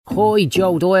Hi,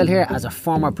 Joe Doyle here. As a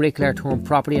former bricklayer turned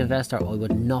property investor, I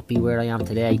would not be where I am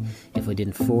today if I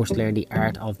didn't first learn the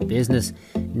art of business.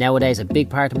 Nowadays, a big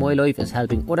part of my life is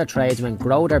helping other tradesmen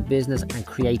grow their business and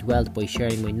create wealth by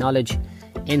sharing my knowledge,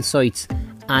 insights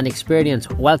and experience.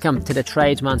 Welcome to the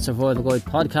Tradesman Survival Guide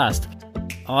podcast.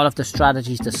 All of the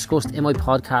strategies discussed in my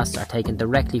podcasts are taken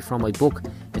directly from my book,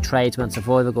 The Tradesman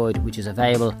Survival Guide, which is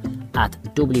available at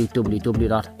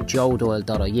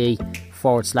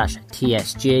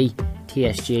www.joedoyle.ie/TSG.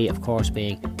 TSG, of course,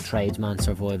 being Tradesman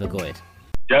Survival Guide.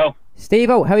 Joe.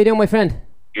 Steve-o, how are you doing, my friend?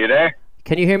 You there?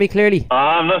 Can you hear me clearly?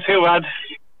 I'm not too bad.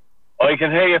 I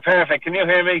can hear you perfect. Can you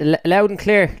hear me? Loud and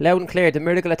clear, the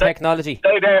miracle of technology.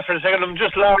 Stay there for a second. I'm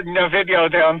just loading your video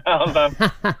down. Hold on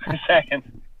a second.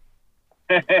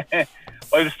 I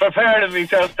was preparing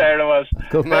myself there, I was.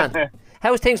 Good man.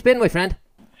 How's things been, my friend?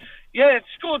 Yeah, it's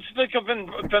good. Like, I've been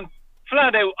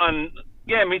flat out on...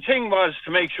 Yeah, my thing was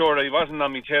to make sure I wasn't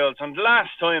on my tails. And the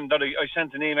last time that I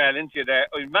sent an email into you there,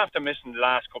 I'm after missing the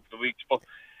last couple of weeks, but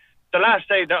the last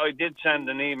day that I did send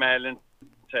an email into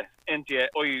you,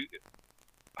 I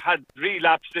had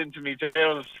relapsed into my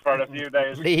tails for a few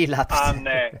days. Relapsed. And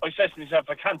I said to myself,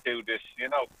 I can't do this, you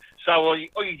know. So I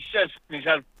said to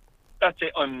myself, that's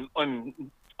it, I'm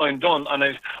done. And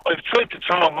I've tried to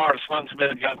throw more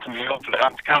responsibility onto me, onto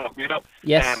Callum, you know.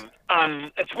 Yes.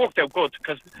 And it's worked out good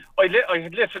because I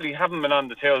literally haven't been on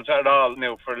the tails at all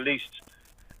now for at least,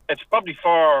 it's probably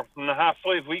 4.5,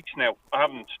 5 weeks now. I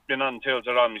haven't been on the tails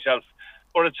at all myself.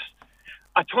 But it's,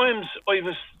 at times I'd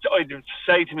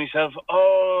say to myself,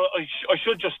 I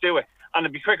should just do it. And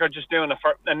it'd be quicker just doing it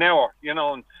for an hour, you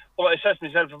know. But I said to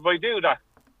myself, if I do that,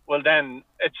 well then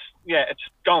it's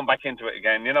going back into it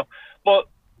again, you know. But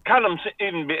Callum's,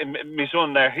 even my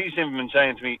son there, he's even been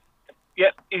saying to me,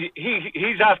 yeah,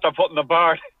 he's after putting the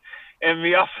board in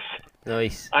my office.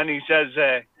 Nice. And he says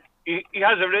he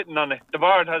has it written on it. The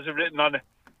board has it written on it.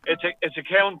 It's a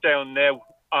countdown now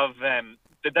of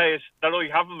the days that I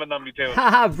haven't been on my tails.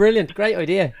 Haha, brilliant, great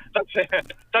idea. That's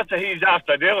what he's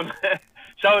after doing.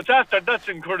 So that's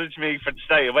encouraged me to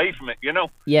stay away from it, you know.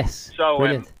 Yes. So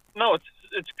brilliant. no,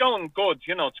 it's going good,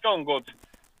 you know. It's going good.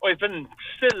 I've been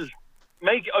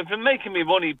making me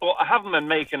money, but I haven't been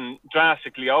making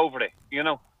drastically over it, you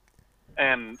know.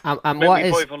 And maybe what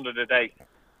is 500 a day?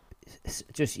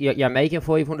 Just you're making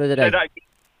 500 a day.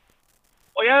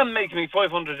 I am making me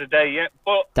 500 a day, yeah,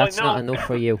 but that's I know, not enough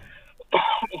for you.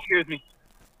 Excuse me.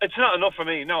 It's not enough for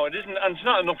me. No, it isn't, and it's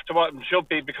not enough to what it should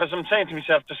be, because I'm saying to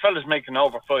myself, this fella's making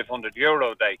over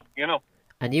 €500 a day, you know.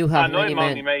 And you have and many I'm men.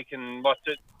 only making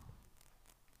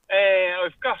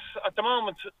I've got at the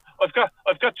moment. I've got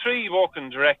 3 working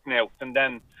direct now, and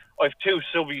then I've 2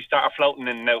 subbies that are floating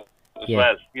in now as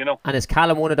well. You know. And is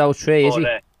Callum one of those 3? Is he?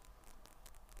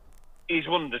 He's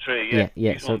one of the 3. Yeah.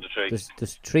 He's so one of the 3.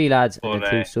 There's 3 lads and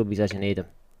then 2 subbies as you need them.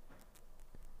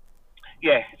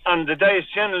 Yeah, and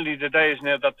generally the days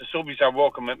now that the subbies are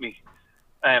working with me,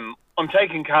 I'm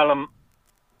taking Callum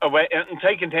away and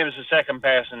taking him as a second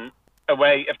person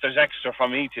away if there's extra for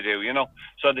me to do, you know,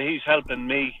 so that he's helping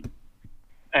me.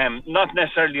 Not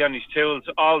necessarily on his tools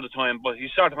all the time, but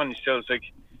he's sort of on his tools. Like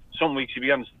some weeks he'll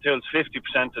be on his tools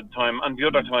 50% of the time, and the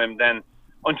other time then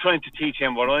I'm trying to teach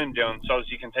him what I'm doing so that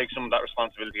he can take some of that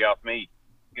responsibility off me,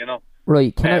 you know.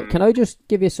 Right, can I just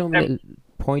give you some little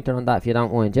pointer on that if you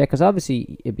don't mind, yeah? Because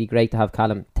obviously it'd be great to have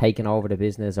Callum taking over the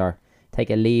business or take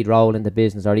a lead role in the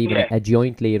business, or even a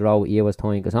joint lead role with you as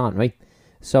time goes on, right?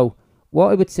 So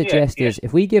what I would suggest is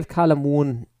if we give Callum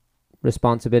one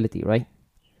responsibility, right?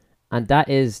 And that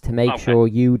is to make sure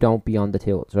you don't be on the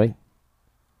tools, right?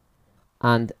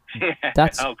 And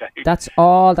that's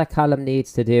all that Callum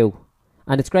needs to do.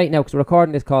 And it's great now because we're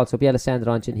recording this call, so be able to send it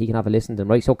on to him and he can have a listen to them,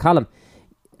 right? So Callum,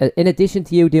 in addition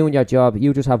to you doing your job,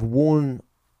 you just have one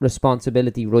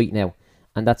responsibility right now,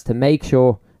 and that's to make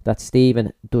sure that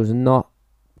Stephen does not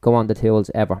go on the tools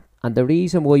ever. And the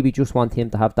reason why we just want him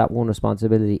to have that one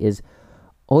responsibility is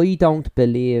I don't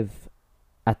believe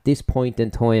at this point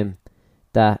in time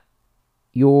that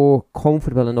you're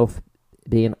comfortable enough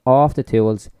being off the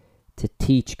tools to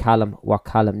teach Callum what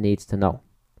Callum needs to know.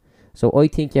 So I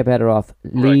think you're better off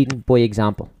leading by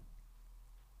example.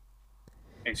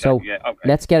 Exactly, so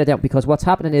let's get it down, because what's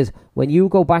happening is when you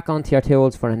go back onto your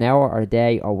tools for an hour or a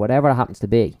day or whatever it happens to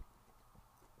be,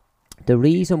 the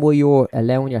reason why you're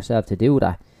allowing yourself to do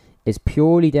that is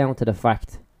purely down to the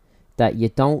fact that you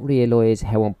don't realise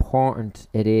how important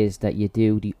it is that you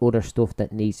do the other stuff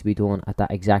that needs to be done at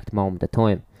that exact moment of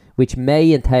time, which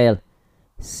may entail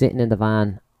sitting in the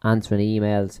van, answering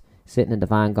emails, sitting in the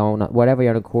van going, wherever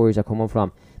your inquiries are coming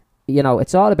from. You know,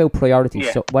 it's all about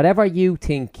priorities. So whatever you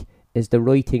think is the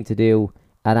right thing to do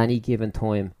at any given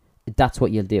time, that's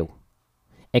what you'll do.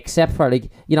 Except for, like,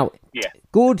 you know,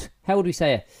 good, how would we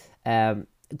say it?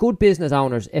 Good business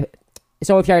owners.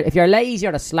 If you're lazy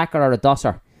or a slacker or a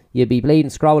dosser, you'll be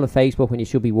bleeding scrolling Facebook when you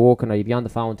should be walking, or you'll be on the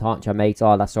phone talking to your mates,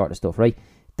 all that sort of stuff, right?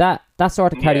 That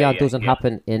sort of carry on doesn't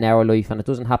happen in our life, and it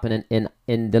doesn't happen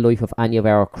in the life of any of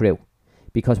our crew,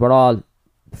 because we're all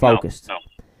focused. No.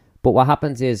 But what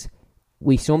happens is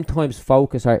we sometimes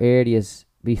focus our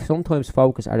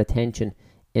attention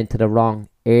into the wrong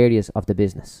areas of the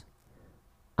business.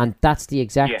 And that's the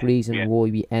exact reason why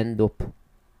we end up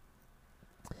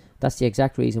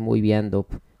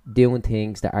doing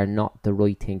things that are not the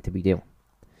right thing to be doing.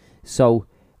 So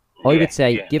I would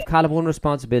say give Callum one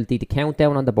responsibility, the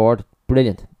countdown on the board.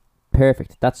 Brilliant.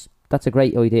 Perfect. That's a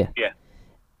great idea. Yeah.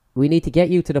 We need to get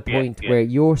you to the point where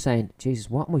you're saying, Jesus,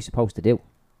 what am I supposed to do?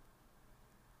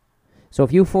 So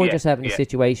if you find yourself in a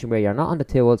situation where you're not on the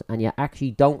tools and you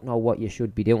actually don't know what you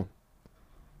should be doing,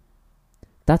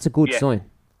 that's a good sign.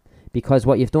 Because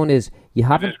what you've done is you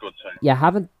haven't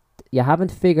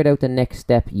figured out the next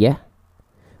step yet,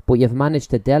 but you've managed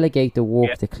to delegate the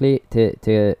work to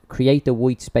create the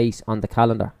white space on the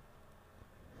calendar,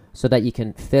 so that you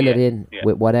can fill it in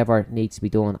with whatever needs to be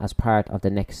done as part of the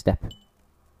next step.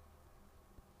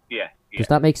 Does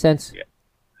that make sense?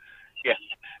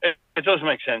 It does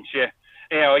make sense.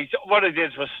 What I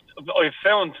did was, I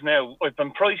found now I've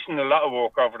been pricing a lot of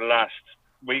work over the last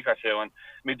week or two, and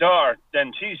my daughter,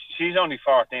 then she's only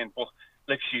 14, but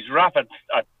like she's rapid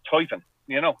at typing,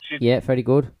 you know. She's very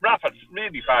good. Rapid,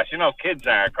 really fast, you know. Kids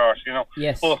are, of course, you know.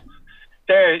 Yes. But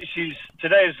today is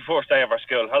the first day of our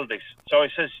school holidays, so I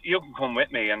says, you can come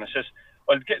with me, and I says,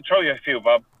 I'll throw you a few,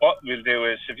 Bob. What we'll do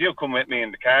is, if you come with me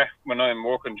in the car when I'm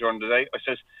working during the day, I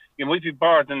says, you might be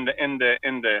bored in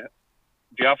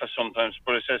the office sometimes,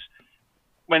 but I says,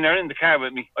 when you're in the car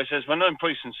with me, I says, when I'm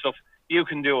pricing stuff, you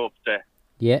can do up the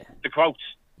quotes.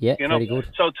 Yeah, you know? very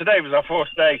good. So today was our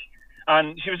first day,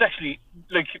 and she was actually,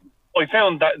 like, I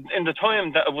found that in the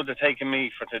time that it would have taken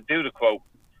me to do the quote,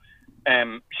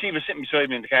 she was sitting beside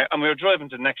me in the car, and we were driving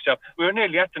to the next job. We were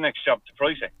nearly at the next job to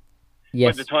price it.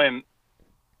 Yes. By the time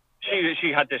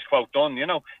she had this quote done, you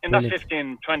know, in that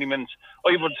 15, 20 minutes,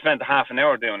 I would have spent a half an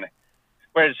hour doing it.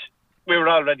 Whereas we were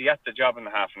already at the job in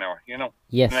a half an hour, you know.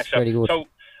 Yes, very good. So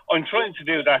I'm trying to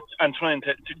do that and trying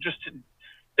to just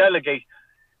delegate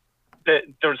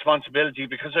the responsibility,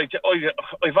 because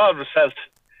I've always felt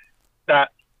that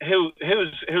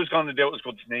who's going to do it as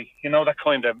good as me, you know, that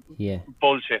kind of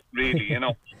bullshit, really, you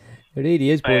know. It really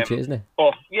is bullshit, isn't it?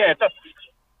 But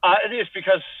it is,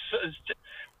 because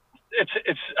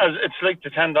it's like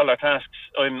the $10 tasks.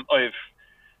 I've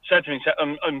said to myself,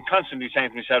 I'm constantly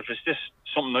saying to myself, is this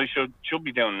something I should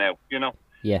be doing now, you know?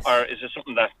 Yes. Or is it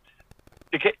something that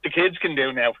the kids can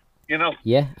do now, you know?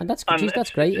 Yeah, and that's great.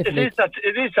 It is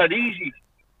that easy.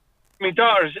 My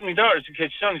daughter's a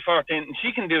kid, she's only 14, and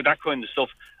she can do that kind of stuff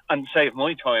and save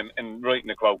my time in writing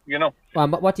a quote, you know? Well,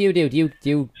 what do you do? Do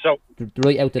you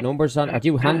write out the numbers on, or do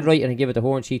you handwrite it and give it to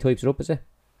her and she types it up, is it?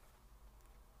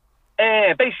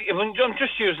 Basically, I'm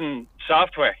just using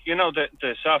software, you know,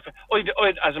 the software.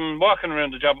 As I'm walking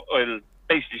around the job, I'll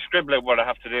basically scribble out what I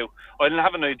have to do. I'll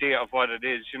have an idea of what it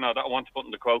is, you know, that I want to put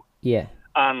in the quote. Yeah.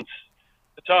 And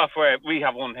the software, we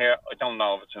have one here, I don't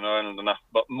know if it's in Ireland or not,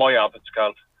 but MyOb it's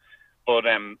called. But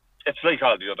it's like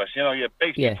all the others, you know, you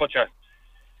basically put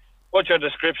your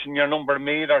description, your number of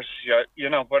meters, you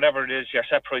know, whatever it is, your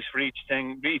set price for each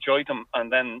item,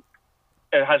 and then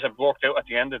it has it worked out at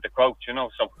the end of the quote, you know.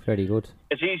 So very good.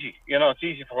 It's easy, you know. It's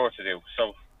easy for her to do.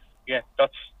 So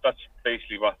that's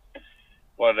basically what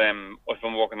I've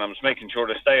been working on, is making sure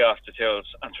to stay off the tools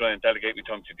and try and delegate my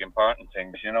time to the important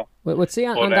things, you know. Well, see,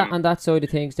 on that side of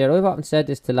things there, I've often said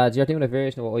this to lads. You're doing a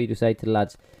version of what I do say to the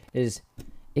lads is,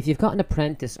 if you've got an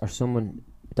apprentice or someone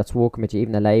that's working with you,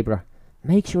 even a labourer,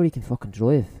 make sure you can fucking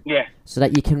drive. Yeah. So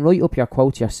that you can write up your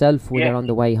quotes yourself when you're on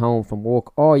the way home from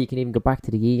work, or you can even go back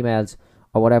to the emails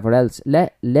or whatever else.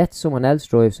 Let someone else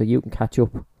drive so you can catch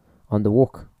up on the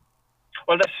work.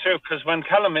 Well, that's true, because when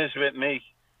Callum is with me,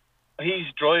 he's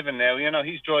driving now, you know,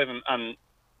 he's driving, and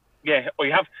he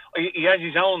has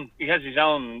his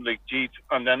own like Jeep,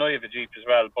 and then I have a Jeep as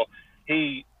well, but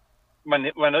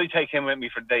when I take him with me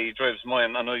for the day, he drives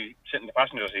mine, and I sit in the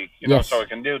passenger seat, you know, so I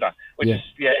can do that, which is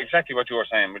exactly what you were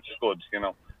saying, which is good, you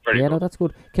know. Very good. No, that's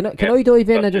good. Can I dive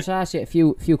in and just ask you a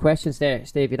few questions there,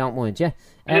 Steve, if you don't mind? Yeah.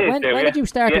 When did you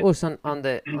start with us on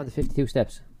the 52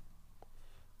 steps?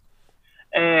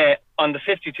 On the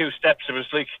 52 steps, it was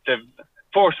like the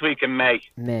first week in May.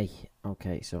 May.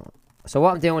 Okay, so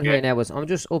what I'm doing here now is I'm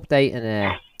just updating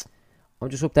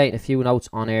a few notes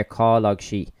on our call log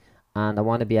sheet, and I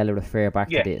want to be able to refer back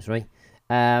to this, right?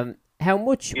 How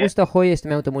much was the highest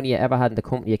amount of money you ever had in the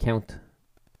company account?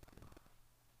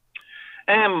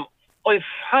 I've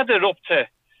had it up to,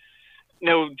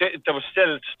 now there was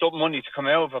still money to come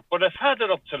out of it, but I've had it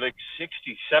up to like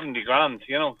 60, 70 grand,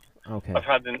 you know. Okay. I've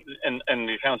had in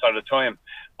the account at the time.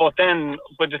 But then,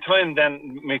 by the time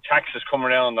then my taxes come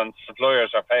around and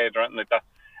suppliers are paid or anything like that,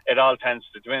 it all tends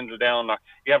to dwindle down. Or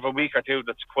you have a week or two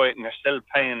that's quiet and you're still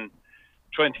paying,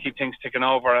 trying to keep things ticking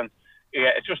over, and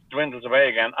it just dwindles away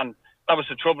again. And that was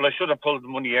the trouble. I should have pulled the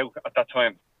money out at that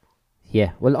time.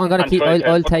 Yeah, well, I'm going to keep,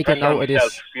 I'll take a note of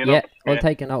this. You know? I'll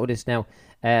take a note of this now.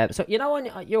 So, you know, when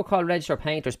you're called registered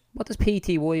painters, what does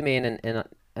PTY mean in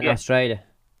Australia?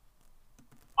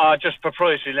 Just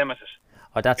proprietary limited.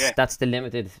 Oh, that's the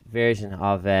limited version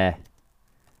of, in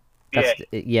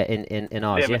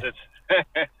Oz, limited.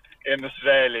 In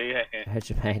Australia,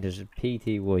 Registered painters,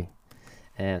 PTY.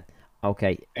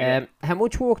 Okay. How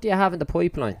much work do you have in the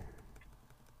pipeline?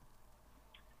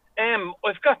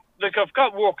 I've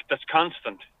got work that's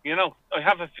constant. You know, I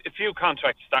have a few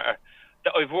contracts that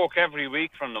I work every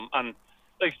week from them, and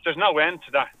like there's no end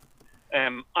to that.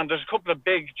 And there's a couple of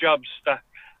big jobs that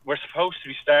were supposed to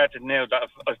be started now that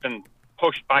I've been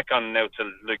pushed back on now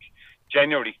till like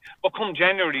January. But come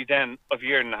January, then of a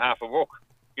year and a half of work.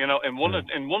 You know, in one of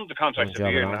the contracts of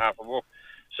a year and a half of work.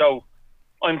 So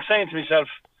I'm saying to myself,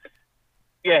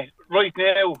 right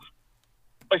now.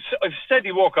 I've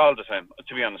steady work all the time,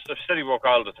 to be honest. I've steady work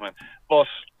all the time. But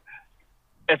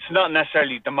it's not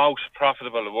necessarily the most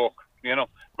profitable work, you know.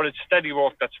 But it's steady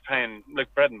work that's paying, like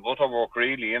bread and butter work,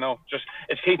 really, you know. Just,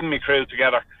 it's keeping me crew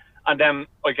together. And then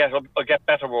I get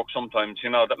better work sometimes, you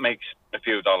know, that makes a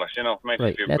few dollars, you know. Makes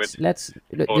a few quid.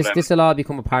 This will all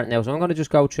become apart now. So I'm going to just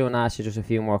go through and ask you just a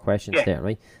few more questions there,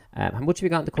 right? How much have you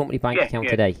got in the company bank account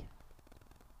today?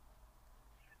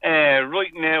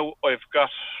 Right now, I've got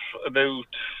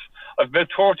about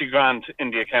 40 grand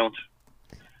in the account,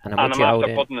 and I'm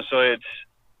after putting aside.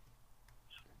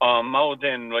 I'm owed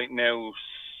in right now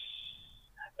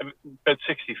about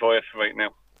 65 right now.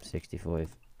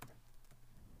 65.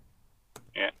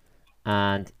 Yeah.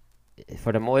 And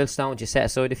for the milestone, you set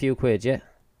aside a few quid, yeah?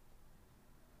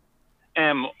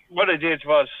 What I did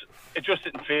was it just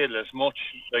didn't feel as much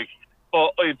like,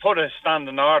 but I put a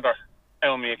standing order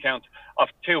on my account of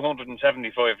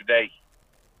 275 a day,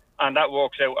 and that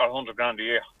works out at 100 grand a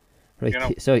year. Right. You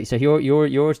know? So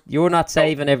you're not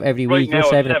saving every week. Right now, you're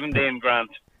saving 17 grand.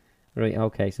 Right.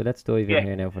 Okay. So let's dive in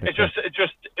here now for the. It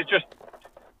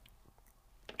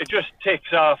just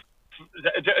takes off.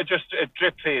 It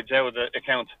drip feeds out of the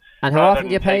account. And how often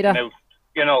do you pay that? Out,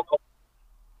 you know,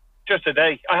 just a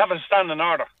day. I have a standing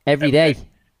order every day.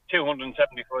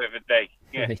 275 a day.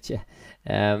 Yeah. Right,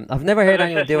 yeah. I've never heard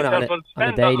anyone doing it on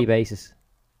a daily basis.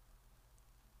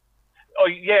 Oh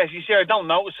yes, you see, I don't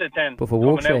notice it then. But if it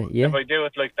works for you, if I do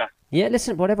it like that. Yeah,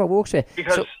 listen, whatever works for you.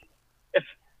 Because if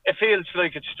it feels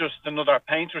like it's just another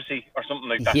paint receipt or something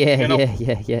like that. Yeah, you know?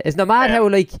 yeah. It's no matter how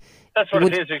like. That's what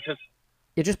it is, because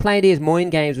you're just playing these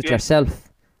mind games with yourself.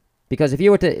 Because if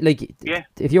you were to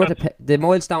the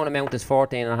milestone amount is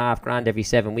 14.5 grand every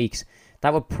 7 weeks,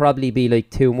 that would probably be like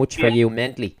too much for you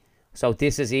mentally. So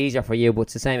this is easier for you, but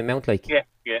it's the same amount, like.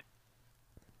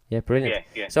 Yeah, brilliant.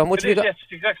 Yeah. So how much have you got? Yes, it's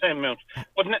the exact same amount.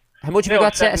 But how much have you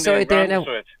got set aside there now?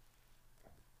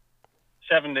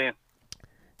 17.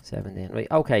 17, right.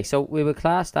 Okay, so we will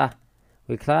class that.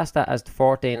 We'll class that as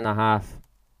 14.5.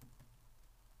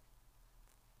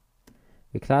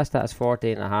 We class that as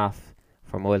 14.5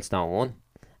 for milestone 1,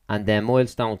 and then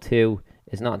milestone 2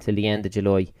 is not until the end of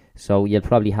July. So you'll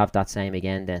probably have that same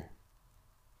again then.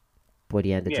 By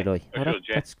the end of July.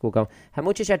 That's good going. How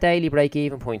much is your daily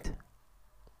break-even point?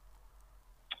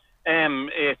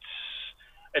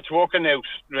 It's working out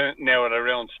now at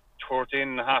around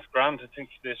 13.5 grand. I think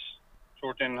this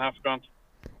 13.5 grand.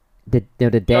 The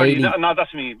daily. Sorry, no,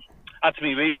 that's me. That's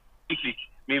me weekly.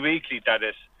 Me weekly, that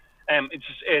is.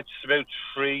 It's about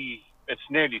 3. It's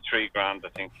nearly 3 grand, I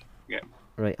think. Yeah.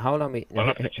 Right. Hold on.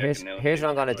 Here's what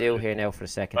I'm gonna do here now for a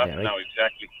second. There, right? No,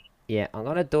 exactly. Yeah, I'm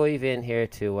gonna dive in here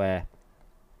to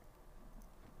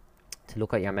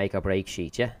look at your make or break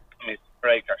sheet. Yeah.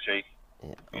 Breaker sheet.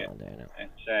 Yeah. On there now.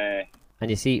 It's, and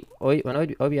you see,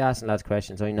 I'll be asking lads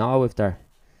questions. I know if they're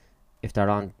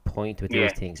on point with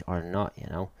these things or not. You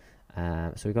know.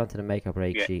 So we go into the make or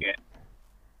break sheet. Yeah.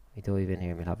 We dive in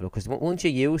here and we'll have a look. Because once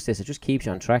you use this, it just keeps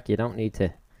you on track. You don't need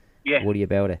to worry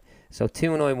about it. So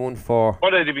 2914.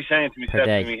 What I'd be saying to myself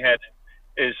in my head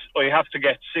is I have to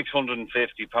get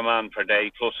 650 per man per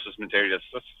day plus his materials.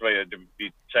 That's the way I'd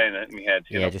be saying it in my head.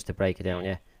 You know? Just to break it down.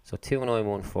 Yeah. So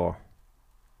 2914.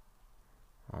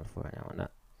 On for now on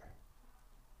that.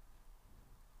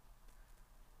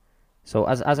 So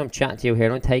as I'm chatting to you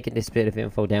here, I'm taking this bit of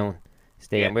info down,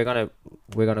 Steve, and we're gonna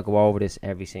go over this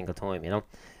every single time, you know.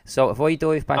 So if I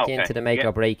dive back into the make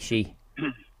or break sheet,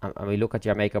 and we look at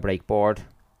your make or break board,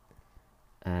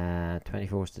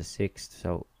 24th to the 6th.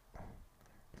 So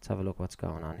let's have a look what's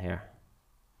going on here.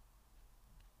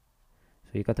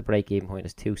 So you got the break even point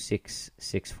is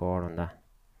 2664 on that.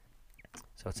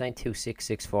 So it's saying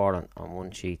 2664 on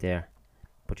one sheet there,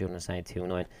 but you're only saying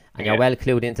 29, and you're well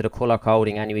clued into the color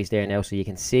coding anyways there now, so you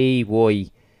can see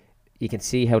why. You can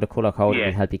see how the color coding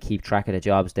will help you keep track of the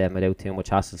jobs then without too much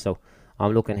hassle. So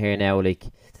I'm looking here now, like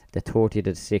the 30th to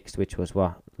the 6th, which was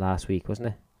what, last week, wasn't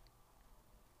it?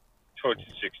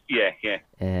 36, yeah.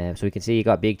 So we can see you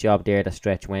got a big job there that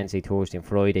stretch Wednesday, Thursday and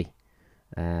Friday.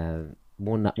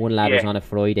 One lad was on a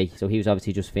Friday, so he was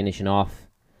obviously just finishing off.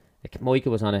 Like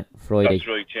Michael was on a Friday, that's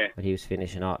right, yeah. but he was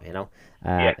finishing off, you know.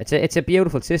 It's a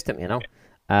beautiful system, you know.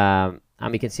 And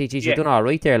we can see, geez, you've done all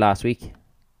right there last week.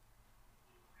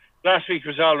 Last week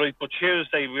was all right, but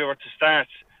Tuesday we were to start.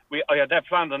 I had that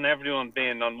planned on everyone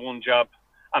being on one job,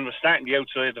 and we're starting the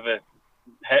outside of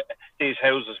these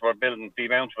houses we're building, the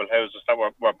Mountable houses that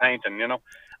we're painting, you know.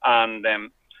 And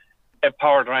it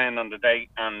poured rain on the day,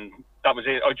 and that was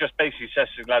it. I just basically said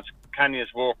to the lads, can you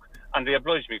work? And they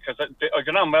obliged me, because I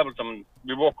got on well with them.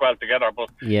 We work well together, but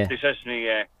they said to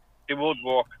me they would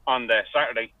work on the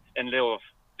Saturday in lieu of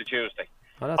the Tuesday.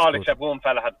 Oh, all good. Except one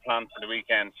fella had planned for the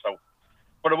weekend, so.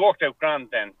 But it worked out grand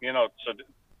then, you know. So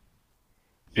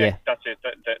that's it.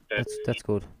 That's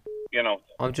good. You know,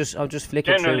 I'm just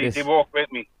flicking through this. They work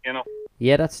with me, you know.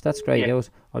 Yeah, that's great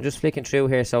news. I'm just flicking through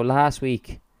here. So last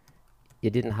week, you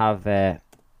didn't have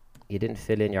you didn't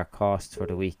fill in your costs for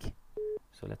the week.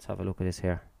 So let's have a look at this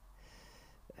here.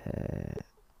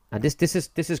 And this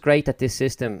is great that this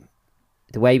system,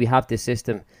 the way we have this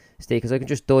system, Steve, because I can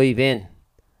just dive in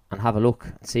and have a look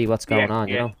and see what's going on,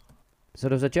 you know. So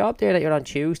there's a job there that you're on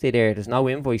Tuesday there. There's no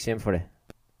invoice in for it.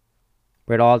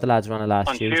 Where all the lads were on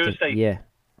last Tuesday.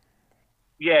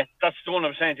 Yeah, that's the one I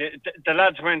was saying to you. The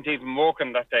lads weren't even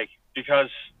working that day,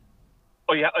 because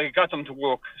I got them to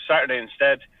work Saturday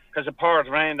instead, because it poured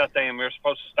rain that day and we were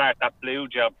supposed to start that blue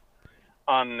job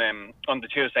on the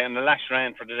Tuesday, and the last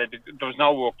rain for the day. There was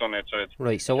no work done outside.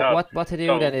 Right, so what to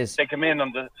do then is... They come in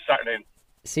on the Saturday.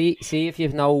 See if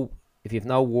you've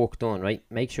no work done, right?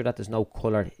 Make sure that there's no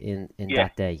colour in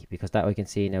that day, because that I can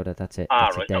see now that's it.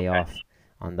 That's a day off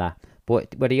on that.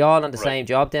 But were they all on the same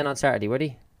job then on Saturday, were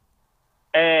they?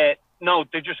 No,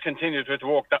 they just continued with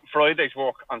work, that Friday's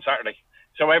work on Saturday.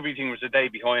 So everything was a day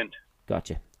behind.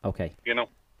 Gotcha. Okay. You know?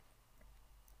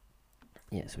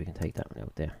 Yeah, so we can take that one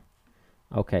out there.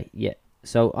 Okay, yeah.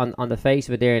 So on the face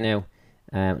of it there now,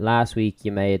 last week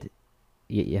you made...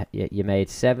 You made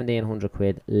 1,700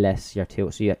 quid less your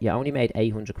two, so you only made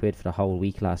 800 quid for the whole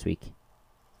week last week.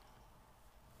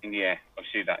 Yeah, I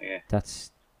see that. Yeah,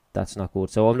 that's not good.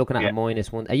 So I'm looking at a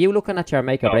 -1. Are you looking at your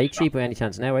make or break sheet by any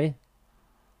chance now? Are you?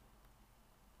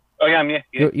 I am. Yeah.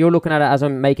 You're looking at it as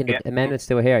I'm making the amendments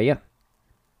to it here. Yeah.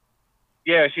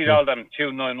 Yeah, I see all them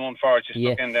 2914 just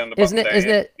looking down the bottom.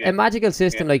 Isn't it a magical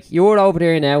system? Like you're over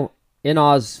there now in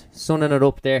Oz, sunning it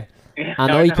up there.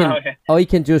 And I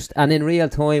can just, and in real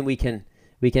time we can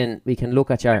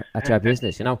look at your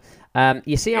business, you know.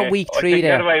 You see on week 3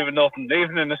 there. Get away with nothing,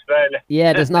 even in Australia.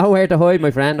 Yeah, there's nowhere to hide, my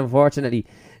friend, unfortunately.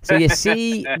 So you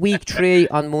see week 3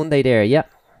 on Monday there, yeah.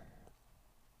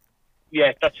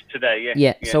 Yeah, that's today.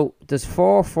 Yeah. So there's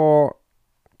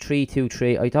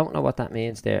 44323. I don't know what that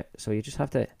means there. So you just have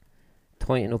to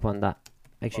tighten up on that.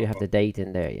 Make sure you have the date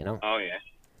in there, you know. Oh yeah.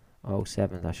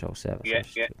 07-07. Yeah.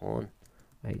 1.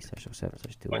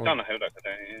 8/07/21. I don't know how that could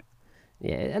happen.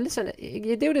 Yeah, listen,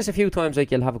 you do this a few times, like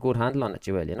you'll have a good handle on it,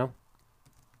 you will, you know.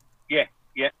 Yeah.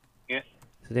 So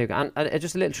there you go. And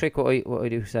just a little trick. What I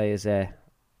do say is, well,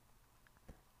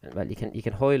 you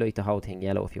can highlight the whole thing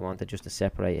yellow if you wanted, just to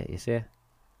separate it. You see?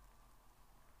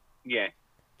 Yeah.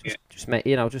 Just make,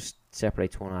 you know, just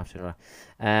separate one after another.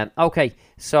 Okay,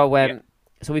 so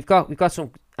so we've got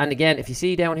some, and again, if you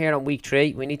see down here on week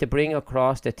 3, we need to bring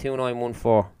across the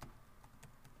 2914.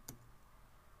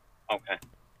 Okay.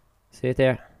 See it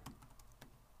there?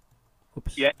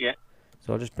 Oops. Yeah.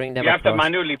 So I'll just bring them across. You have to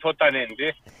manually put that in, do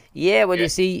you? Yeah, well, you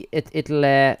see,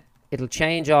 it'll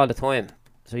change all the time.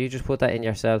 So you just put that in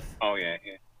yourself. Oh, yeah.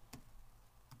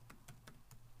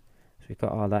 So we've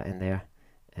got all that in there.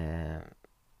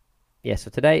 Yeah, so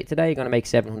today you're going to make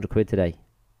 700 quid today.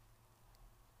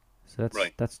 So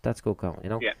that's good going, you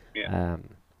know? Yeah.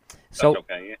 So, that's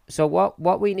okay, yeah. So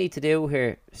what we need to do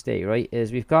here, Steve, right,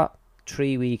 is we've got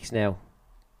 3 weeks now.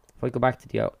 If I go back to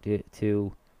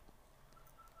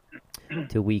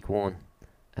to week 1,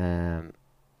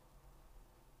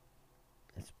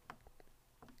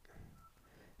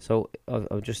 So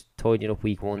I've just tidying up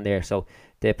week 1 there. So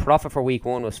the profit for week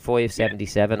 1 was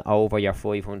 577 over your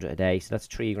 500 a day. So that's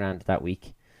 3 grand that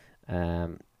week.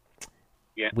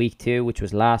 Week 2, which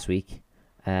was last week,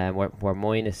 we're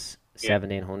minus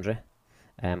 1700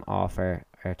 off our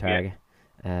target.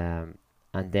 And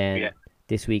then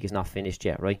this week is not finished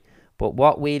yet, right? But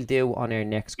what we'll do on our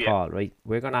next call, right?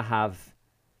 We're gonna have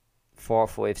 4,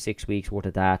 5, 6 weeks worth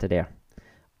of data there.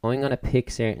 I'm going to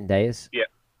pick certain days,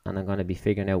 and I'm going to be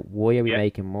figuring out why are we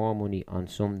making more money on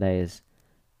some days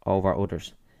over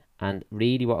others. And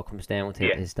really what it comes down to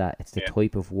is that it's the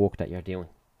type of work that you're doing.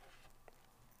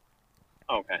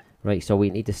 Okay. Right, so we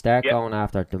need to start going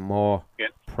after the more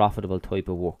profitable type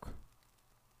of work.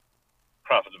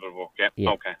 Profitable work,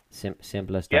 okay.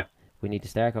 Simple as that. We need to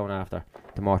start going after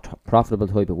the more profitable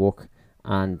type of work,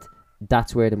 and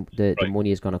that's where the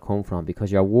money is going to come from,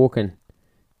 because you're working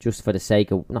just for the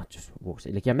sake of, not just work,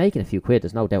 like you're making a few quid,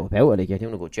 there's no doubt about it, like you're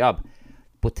doing a good job.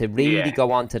 But to really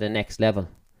go on to the next level,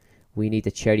 we need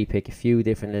to cherry pick a few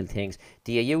different little things.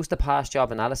 Do you use the past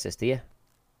job analysis, do you?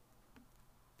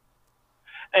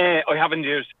 I haven't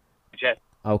used it yet.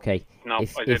 Okay. No, I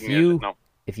didn't use it, no.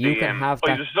 If you can have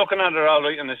that... I was looking at it all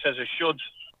right, and it says it should.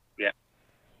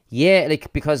 Yeah,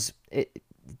 like, because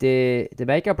the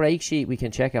make or break sheet, we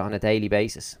can check it on a daily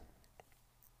basis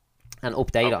and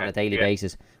update it on a daily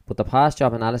basis. But the past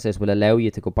job analysis will allow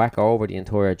you to go back over the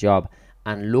entire job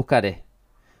and look at it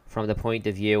from the point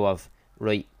of view of,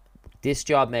 right, this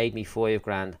job made me 5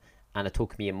 grand and it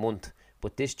took me a month,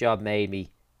 but this job made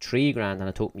me 3 grand and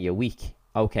it took me a week.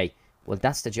 Okay, well,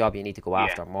 that's the job you need to go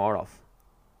after more of.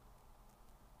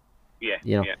 Yeah,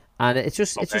 you know, and it's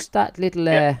just that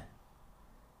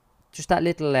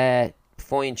little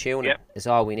fine tuning is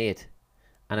all we need,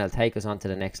 and it'll take us on to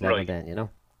the next level then, you know.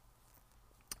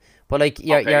 But like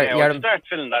you're start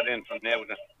filling that in from now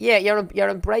then. Yeah, you're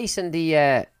embracing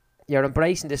the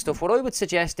stuff. What I would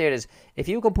suggest there is, if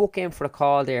you can book in for a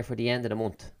call there for the end of the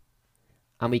month,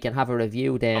 and we can have a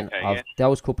review then of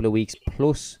those couple of weeks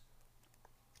plus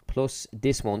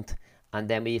this month, and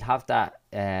then we'd have that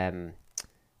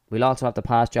we'll also have the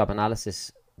past job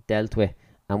analysis dealt with,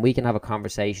 and we can have a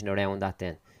conversation around that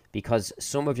then, because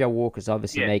some of your work is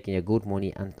obviously making you good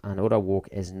money, and other work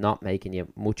is not making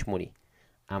you much money,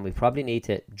 and we probably need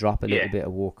to drop a little bit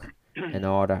of work in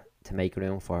order to make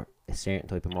room for a certain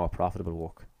type of more profitable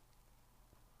work.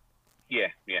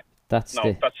 That's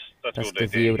the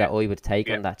view that I would take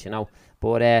on that, you know.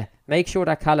 But make sure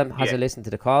that Callum has a listen to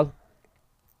the call.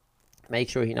 Make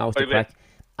sure he knows the crack,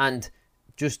 and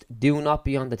just do not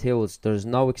be on the tools. There's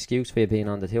no excuse for you being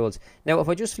on the tools. Now, if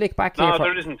I just flick back here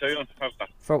there isn't.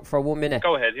 For 1 minute.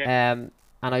 Go ahead, and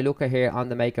I look at here on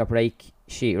the make or break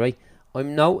sheet, right?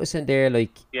 I'm noticing there,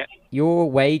 like, your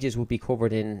wages would be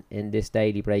covered in this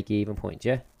daily break even point,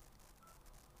 Yeah,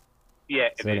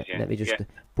 so it is, let me just...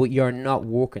 But you're not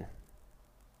working.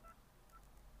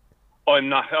 I'm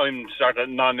not. I'm sort of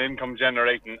non-income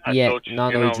generating as such.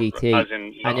 Non-IGT. You know, as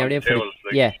in and you're in for tools,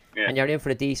 and you're in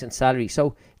for a decent salary.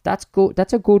 So that's good.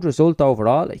 That's a good result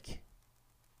overall, like.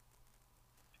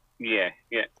 Yeah.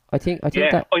 I think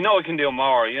that... I know I can do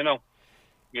more, you know.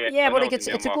 Yeah, but like it's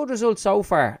a good result so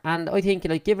far, and I think,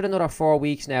 like, give it another 4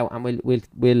 weeks now, and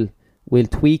we'll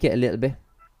tweak it a little bit,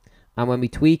 and when we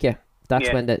tweak it, that's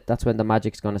when the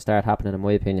magic's going to start happening, in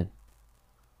my opinion.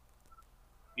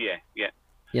 Yeah.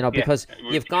 You know, because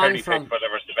you've gone from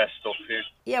whatever's the best stuff here.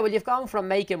 Yeah, well, you've gone from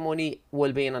making money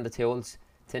while being on the tools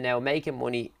to now making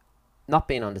money not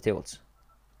being on the tools.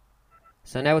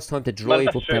 So now it's time to drive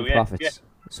up them profits. Yeah.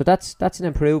 So that's an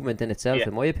improvement in itself,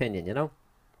 in my opinion, you know.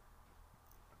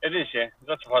 It is,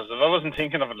 that's positive. I wasn't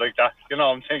thinking of it like that. You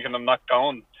know, I'm thinking I'm not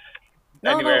going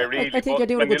anywhere really. I think you're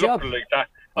doing a good job. Like that,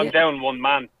 I'm down one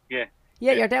man. Yeah,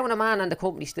 you're down a man, and the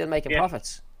company's still making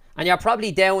profits. And you're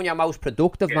probably down your most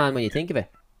productive man when you think of it.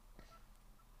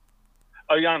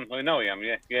 I know I am,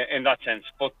 in that sense.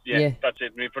 But that's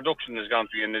it. My production is going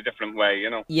to be in a different way, you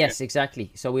know. Yes,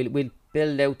 exactly. So we'll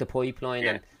build out the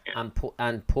pipeline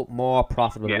and put more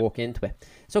profitable work into it.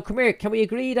 So come here, can we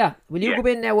agree that will you go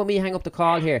in now when we hang up the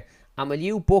call here, and will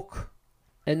you book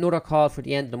another call for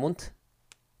the end of the month?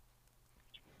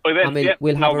 I will. And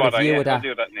we'll have a review of that. I'll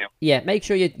do that now. Yeah, make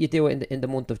sure you do it in the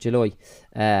month of July.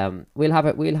 We'll have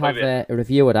a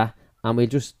review of that.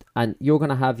 And you're going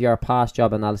to have your past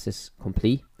job analysis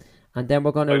complete. And then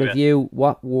we're going to review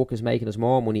what work is making us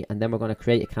more money. And then we're going to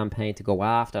create a campaign to go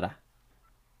after that.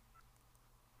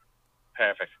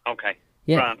 Perfect. Okay.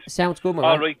 Yeah, Grant. Sounds good, man.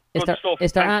 All right. Good stuff.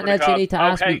 Is there anything else you need to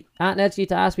ask me? Anything else you need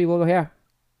to ask me while we're here?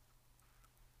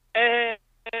 I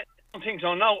don't think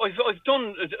so. No, I've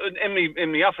done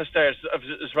in my office there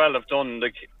as well. I've done,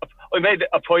 like, I made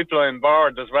a pipeline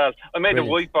board as well. I made Brilliant.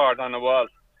 a whiteboard on the wall.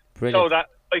 Brilliant. So that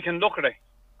I can look at it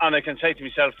and I can say to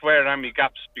myself, where are my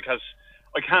gaps? Because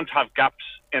I can't have gaps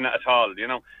in it at all, you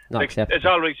know. Not acceptable. It's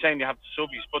all right saying you have the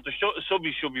subbies, but the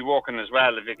subbies should be working as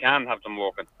well if you can have them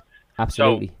working.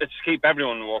 Absolutely. So it's keep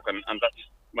everyone working, and that's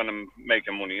when I'm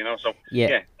making money, you know. So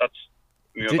yeah that's.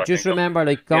 Just remember,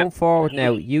 like, going forward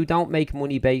now, you don't make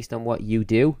money based on what you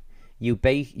do. You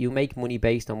make money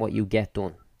based on what you get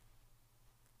done.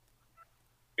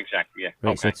 Exactly, yeah.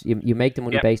 Right, okay. so it's, you make the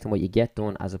money based on what you get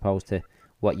done as opposed to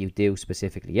what you do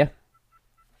specifically, yeah?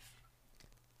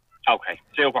 Okay,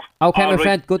 super. Okay, my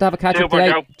friend, good to have a catch up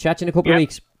today. Chat to you in a couple of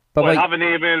weeks. Bye-bye. We'll have an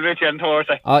email with you on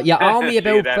Thursday. You owe me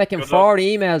about fucking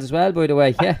 40 emails as well, by the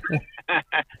way, yeah.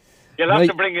 You'll have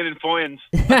to bring it in fines.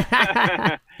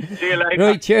 See you later.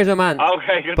 Right, cheers, my man.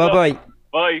 Okay, good Bye-bye.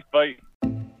 Bye.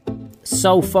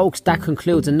 So, folks, that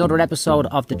concludes another episode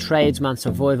of the Tradesman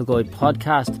Survival Guide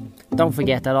podcast. Don't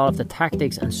forget that all of the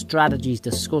tactics and strategies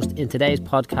discussed in today's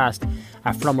podcast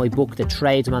are from my book, The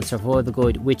Tradesman Survival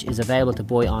Guide, which is available to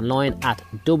buy online at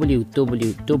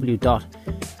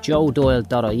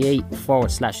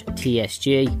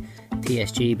www.joedoyle.ie/TSG.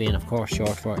 TSG being, of course,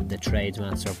 short for The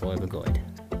Tradesman Survival Guide.